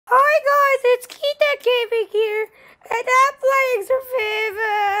Hi guys, it's Timid Gaming here, and I'm playing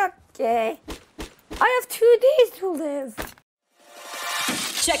Survivor. Okay, I have 2 days to live.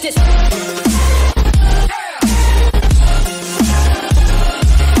 Check this.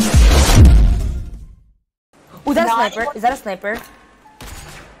 Oh, that's a sniper. Is that a sniper?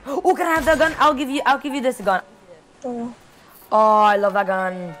 Oh, can I have that gun? I'll give you this gun. Oh, I love that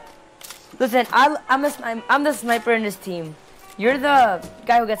gun. Listen, I'm the sniper in this team. You're the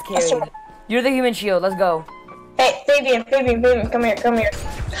guy who gets carried. You're the human shield. Let's go. Hey, Fabian, come here.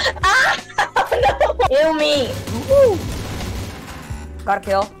 Ah! No! Kill me! Woo. Got a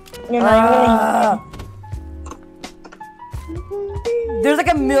kill. You're not There's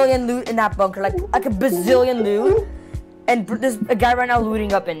like a million loot in that bunker, like a bazillion loot, and there's a guy right now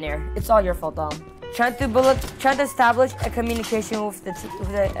looting up in there. It's all your fault, Tom. Trying to establish a communication with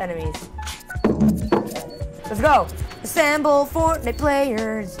the enemies. Let's go. Assemble Fortnite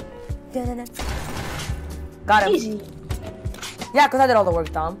players. Got him. Easy. Yeah, because I did all the work,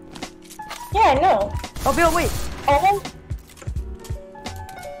 Tom. Yeah, I know. Oh, Bill, wait. Oh.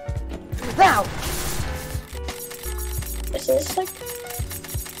 Now. Is this like...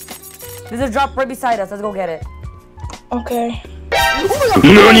 There's a drop right beside us. Let's go get it. Okay.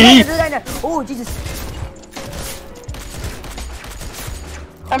 NANI? Oh, Jesus.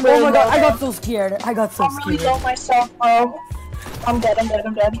 I'm really oh my god, low. I got so scared. I'm really low myself, bro. I'm dead.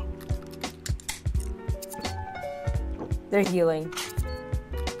 They're healing.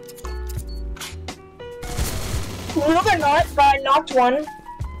 No, they're not, but I knocked one.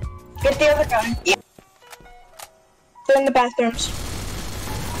 Get the other guy. Yeah. They're in the bathrooms.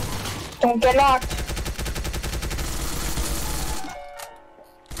 Don't get knocked.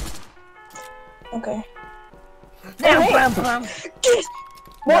 Okay.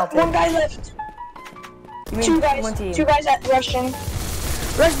 Yes! One guy left. Two guys at rushing.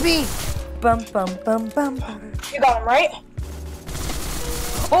 Rush B! Bum. You got him, right?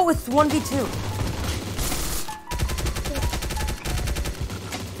 Oh, it's 1v2.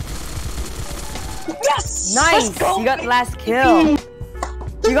 Yes! Nice! Let's go. You got the last kill.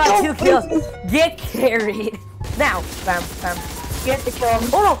 You got 2 kills. Get carried. Now, bam. Get the kill.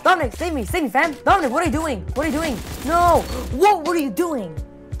 Oh no, Dominic, save me, fam. Dominic, what are you doing? No! What are you doing?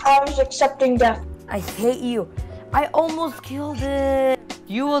 I was accepting death. I hate you. I almost killed it.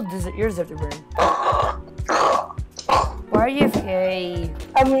 You deserve to burn. Why are you AFK?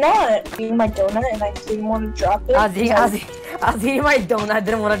 I'm not eating my donut and I didn't want to drop it. I was eating my donut, I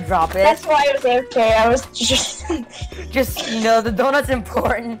didn't want to drop it. That's why I was AFK. I was just... the donut's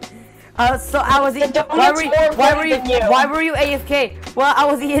important. So I was eating. Why were you AFK? Well, I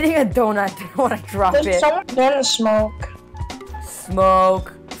was eating a donut. I didn't want to drop it. There's someone in the smoke.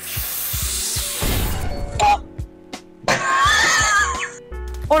 Smoke.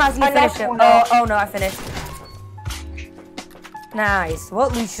 Oh no, I finished it. Oh no, I finished. Nice.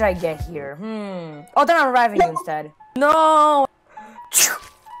 What loot should I get here? Oh, then I'm reviving you instead. No.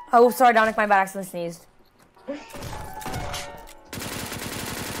 Oh, sorry, Dominic. My bad. Accidentally sneezed.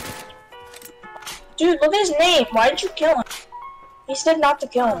 Dude, look at his name. Why did you kill him? He said not to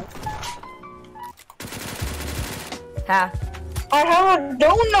kill him. Ha. I have a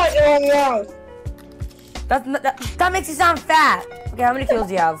donut in my mouth. That makes you sound fat. Okay, how many kills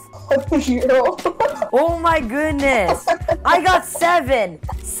do you have? 0. Oh my goodness. I got 7.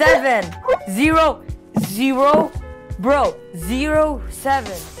 0. Bro, 0,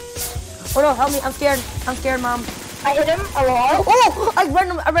 7. Oh no, help me. I'm scared, Mom. I hit him a lot. Oh,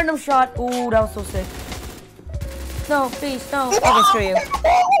 a random shot. Oh, that was so sick. No, please, no. Okay, screw you.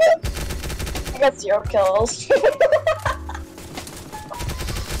 I got 0 kills.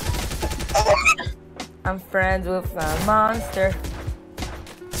 I'm friends with a monster.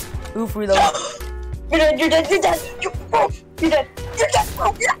 Oof, reload. You're dead. You're dead. You're dead.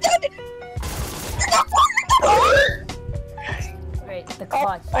 Wait, the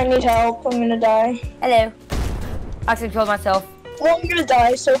clutch. I need help. I'm gonna die. Hello. I actually killed myself. Well, I'm gonna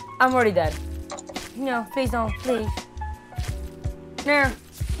die, so... I'm already dead. No, please don't, please. No.